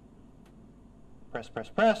 press,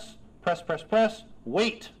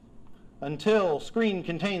 wait until screen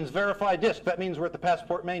contains verified disk. That means we're at the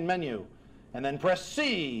Passport main menu. And then press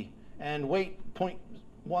C and wait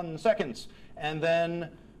 0.1 seconds. And then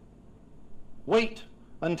wait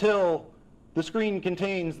until the screen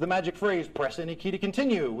contains the magic phrase, press any key to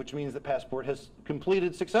continue, which means that Passport has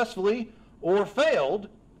completed successfully or failed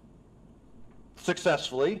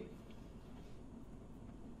successfully,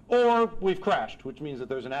 or we've crashed, which means that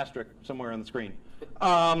there's an asterisk somewhere on the screen,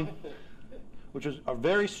 which is a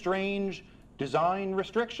very strange design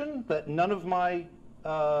restriction that none of my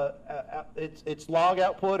its log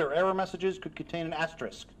output or error messages could contain an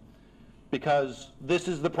asterisk, because this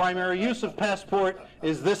is the primary use of Passport,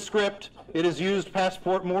 is this script. It has used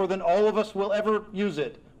Passport more than all of us will ever use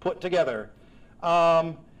it put together.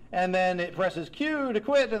 And then it presses Q to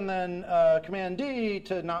quit, and then Command D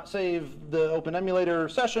to not save the Open Emulator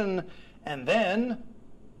session, and then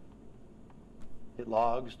it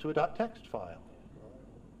logs to a .txt file.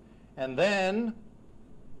 And then,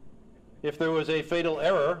 if there was a fatal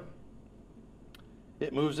error,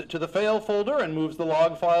 it moves it to the fail folder and moves the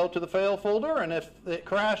log file to the fail folder, and if it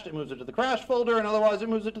crashed, it moves it to the crash folder, and otherwise it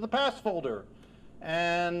moves it to the pass folder.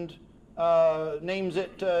 And names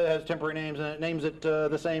it, has temporary names, and it names it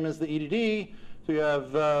the same as the EDD. So you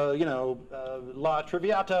have, la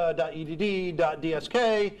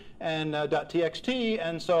triviata.edd.dsk and .txt,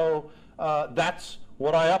 and so that's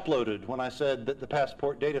what I uploaded when I said that the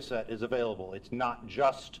Passport dataset is available. It's not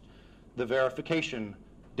just the verification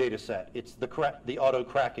dataset. It's the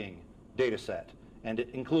auto-cracking dataset, and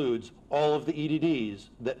it includes all of the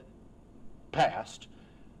EDDs that passed,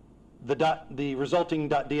 the resulting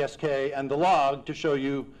 .dsk, and the log to show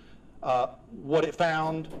you what it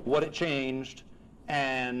found, what it changed,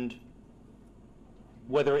 and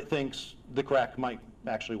whether it thinks the crack might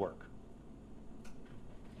actually work.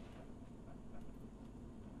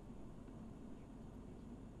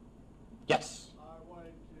 Yes? I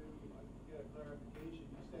wanted to get a clarification.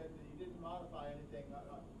 You said that you didn't modify anything.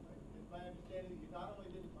 It's my understanding that you not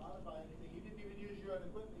only didn't modify anything, you didn't even use your own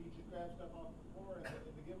equipment. You just grabbed stuff off the floor in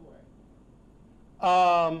the giveaway.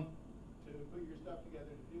 To put your stuff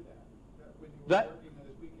together to do that. When you were working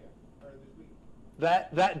this weekend, or this week.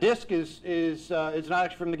 That disc is it's not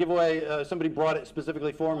actually from the giveaway. Somebody brought it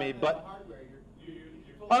specifically for me, but Hardware,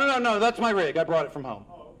 no, that's my rig. I brought it from home.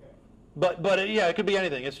 Oh, okay. But yeah, it could be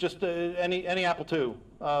anything. It's just any Apple II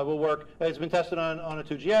will work. It's been tested on a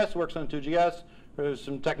 2GS, works on a 2GS. There's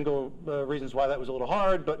some technical reasons why that was a little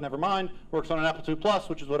hard, but never mind. Works on an Apple II Plus,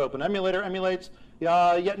 which is what Open Emulator emulates.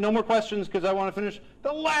 Yet no more questions, because I want to finish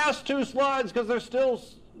the last two slides, because there's still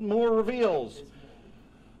more reveals.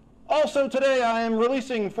 Also today, I am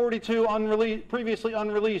releasing 42 previously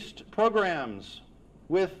unreleased programs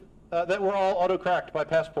with that were all auto-cracked by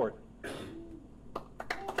Passport.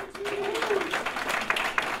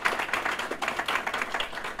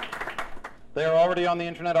 They are already on the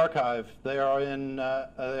Internet Archive. They are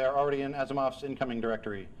already in Asimov's incoming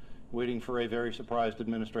directory, waiting for a very surprised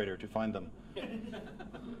administrator to find them.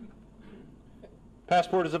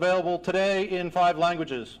 Passport is available today in 5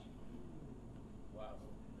 languages. Wow.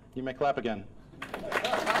 You may clap again.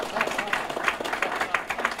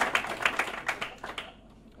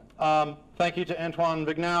 Thank you to Antoine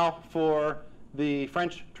Vignal for the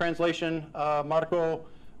French translation, Marco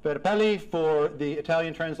Verpelli for the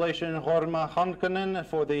Italian translation, Jorma Honkanen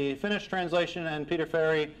for the Finnish translation, and Peter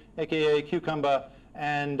Ferry, aka Cucumba,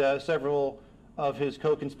 and several of his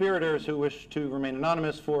co-conspirators who wish to remain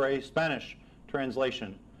anonymous for a Spanish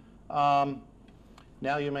translation. Now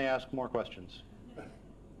you may ask more questions.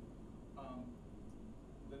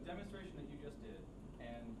 The demonstration that you just did,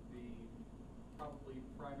 and the probably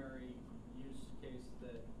primary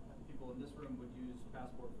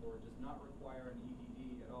for does not require an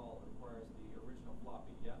EDD at all. It requires the original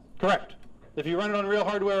floppy, yes? Correct. If you run it on real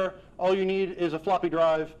hardware, all you need is a floppy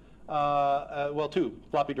drive. Well, two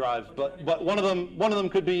floppy drives, but one of them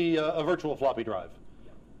could be a virtual floppy drive.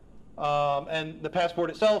 And the Passport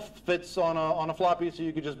itself fits on a floppy, so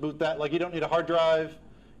you could just boot that. Like, you don't need a hard drive,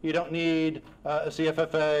 you don't need a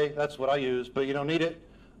CFFA. That's what I use, but you don't need it.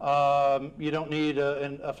 You don't need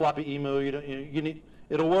a floppy EMU. You need.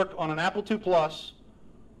 It'll work on an Apple II Plus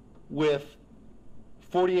with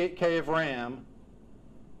 48K of RAM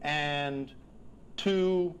and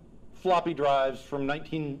 2 floppy drives from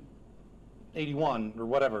 1981 or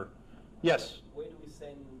whatever. Yes? Where do we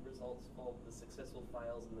send results of the successful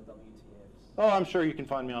files in the WTFs? Oh, I'm sure you can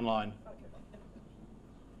find me online. Okay.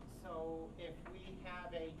 So if we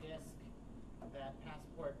have a disk that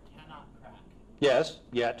Passport cannot crack, Yes,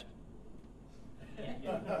 yet. do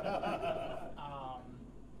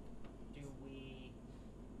we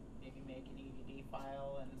maybe make an EDD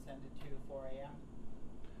file and send it to 4AM?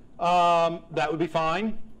 That would be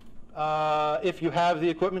fine. If you have the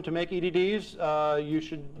equipment to make EDDs, you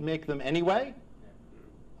should make them anyway,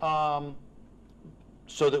 so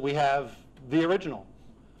that we have the original.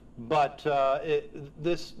 But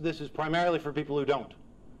this is primarily for people who don't.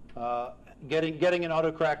 Getting an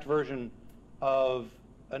auto-cracked version of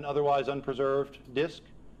an otherwise unpreserved disk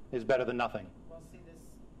is better than nothing. Well, see,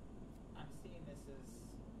 I'm seeing this as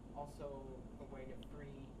also a way to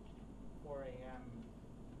free 4AM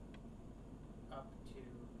up to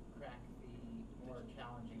crack the more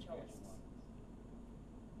challenging disks.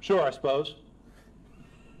 Sure, I suppose.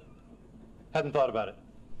 Hadn't thought about it.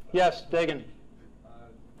 Yes, Dagan. So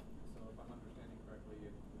if I'm understanding correctly,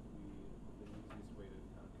 the easiest way to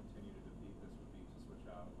kind of continue to defeat this would be to switch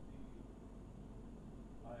out the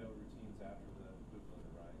I/O routines after the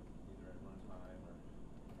bootloader, right? Either at runtime or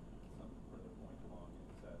some further point along.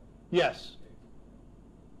 Is that Yes.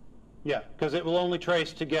 Yeah, because it will only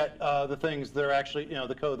trace to get the things that are actually,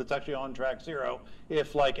 the code that's actually on track 0.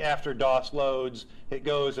 If, like, after DOS loads, it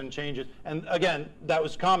goes and changes. And again, that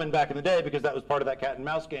was common back in the day because that was part of that cat and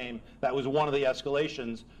mouse game. That was one of the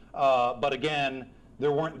escalations. But again,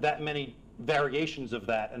 there weren't that many variations of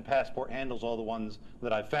that, and Passport handles all the ones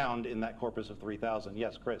that I've found in that corpus of 3,000.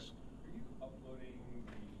 Yes, Chris? Are you uploading the EDD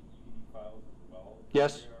files as well?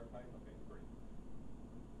 Yes. Okay, great.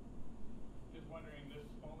 Just wondering, this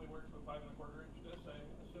only works with 5 1/4 inch discs, I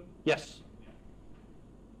assume? Yes.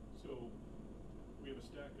 So we have a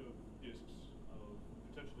stack of discs of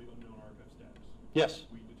potentially unknown archive stacks. Yes.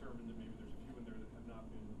 We determined that maybe there's a few in there that have not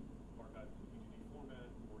been archived in EDD format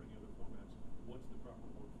or any other formats. What's the proper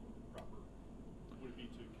workflow? Would it be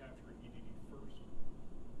to capture EDD first?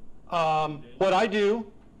 What I do,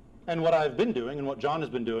 and what I've been doing, and what John has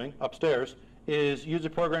been doing upstairs, is use a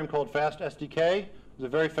program called Fast SDK. It's a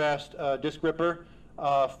very fast disk ripper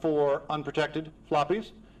for unprotected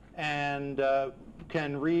floppies, and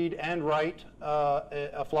can read and write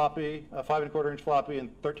a floppy, a 5 1/4 inch floppy, in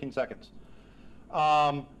 13 seconds.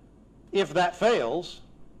 If that fails,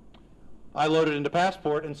 I load it into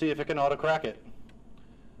Passport and see if it can auto-crack it.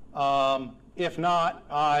 If not,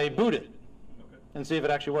 I boot it and see if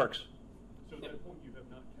it actually works. So at that point, you have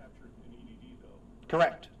not captured an EDD, though?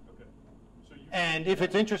 Correct. Okay. So you And if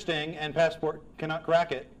it's interesting and Passport cannot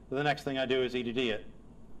crack it, the next thing I do is EDD it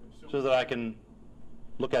so that I can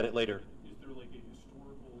look at it later. Is there like a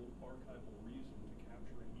historical archival reason to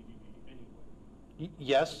capture an EDD anyway?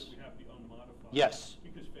 Yes. We have the unmodified. Yes.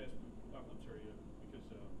 Because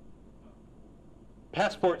because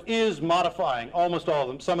Passport is modifying almost all of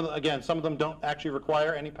them. Some of them don't actually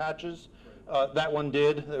require any patches. That one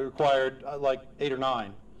did. It required like 8 or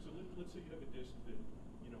 9. So let's say you have a disk that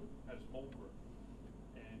has mold growth,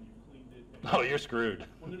 and you've cleaned it. And Oh, you're screwed.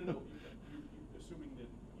 Well, no. You're assuming that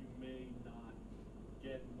you may not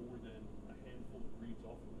get more than a handful of reads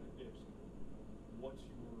off of that disk. What's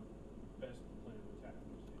your best plan of attack?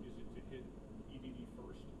 Is it to hit EDD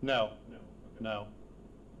first? No. No. Okay. No.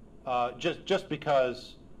 Just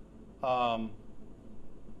because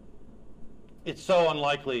it's so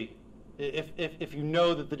unlikely. If you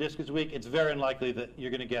know that the disk is weak, it's very unlikely that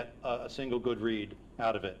you're going to get a single good read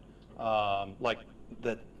out of it. Like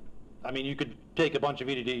that. I mean, you could take a bunch of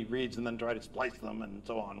EDD reads and then try to splice them and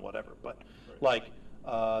so on, whatever. But like,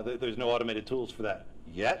 there's no automated tools for that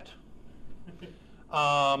yet.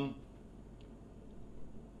 But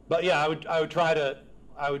yeah, I would try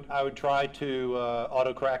to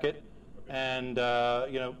auto crack it, and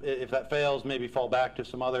if that fails, maybe fall back to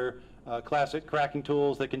some other classic cracking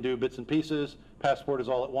tools that can do bits and pieces. Passport is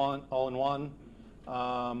all in one.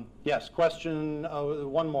 Yes. Question.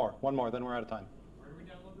 One more. Then we're out of time. Where do we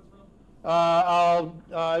download this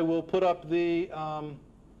I will put up the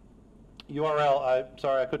URL.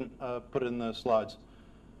 Sorry, I couldn't put it in the slides.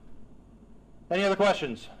 Any other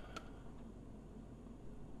questions?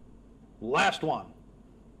 Last one.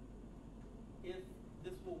 If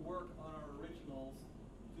this will work on our originals,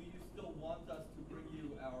 do you still want us to bring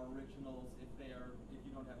you our originals if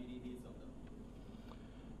you don't have EDDs of them?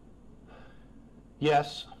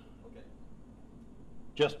 Yes. Okay.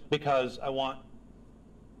 Just because I want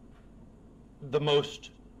the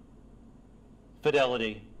most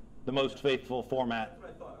fidelity, the most faithful format That's what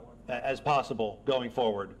I thought. I wanted to as possible going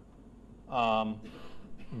forward.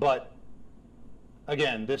 But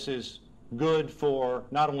again, this is good for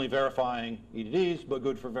not only verifying EDDs, but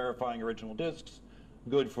good for verifying original disks,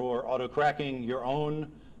 good for auto-cracking your own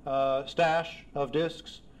stash of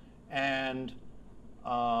disks, and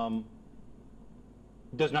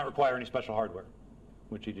does not require any special hardware,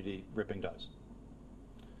 which EDD ripping does.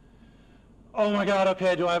 Oh my God,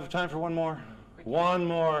 okay, do I have time for one more? One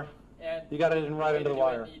more. And You got it in right the way into the to do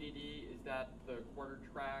wire. an EDD is that the quarter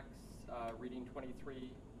tracks, reading 23.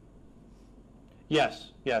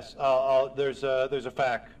 Yes, yes. There's a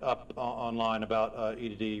FAQ up online about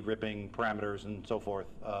EDD ripping parameters and so forth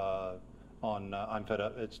on I'm Fed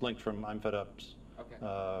Up. It's linked from I'm Fed Up's Okay.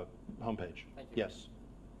 homepage. Thank you. Yes.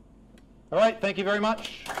 All right. Thank you very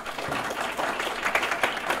much.